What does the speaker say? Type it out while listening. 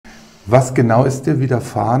Was genau ist dir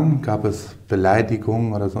widerfahren? Gab es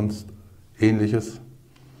Beleidigungen oder sonst Ähnliches?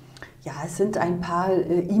 Ja, es sind ein paar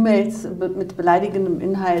E-Mails mit beleidigendem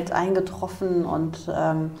Inhalt eingetroffen und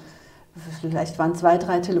vielleicht waren 2,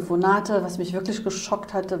 3 Telefonate. Was mich wirklich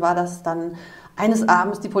geschockt hatte, war, dass dann eines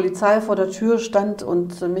Abends die Polizei vor der Tür stand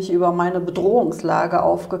und mich über meine Bedrohungslage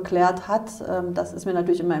aufgeklärt hat. Das ist mir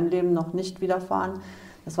natürlich in meinem Leben noch nicht widerfahren.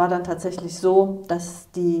 Es war dann tatsächlich so,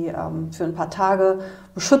 dass die für ein paar Tage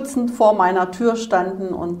beschützend vor meiner Tür standen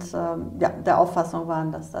und der Auffassung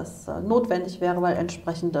waren, dass das notwendig wäre, weil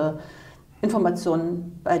entsprechende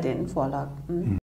Informationen bei denen vorlagen.